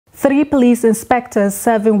3 police inspectors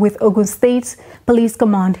serving with Ogun State Police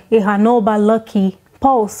Command, Ikhanorba Lucky,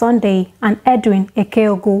 Sunday and Edwin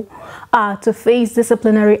Ekeogu, are to face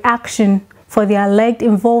disciplinary action for their alleged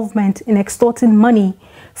involvement in extorting money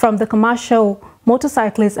from the commercial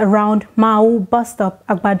motorcyclists around Maawu bustop,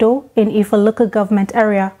 Agbado in Ikhanorba government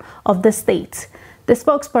area of the state. The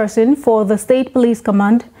spokesperson for the State Police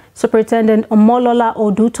Command, Superintendent Omolola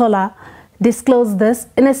Odutola, disclosed this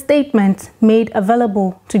in a statement made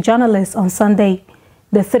available to journalists on Sunday.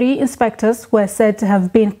 The 3 inspectors were said to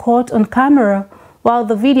have been caught on camera while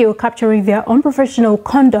the video capturing their unprofessional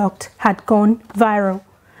conduct had gone viral.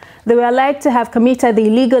 They were alleged to have committed the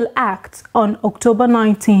illegal act on October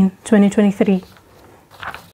 19, 2023.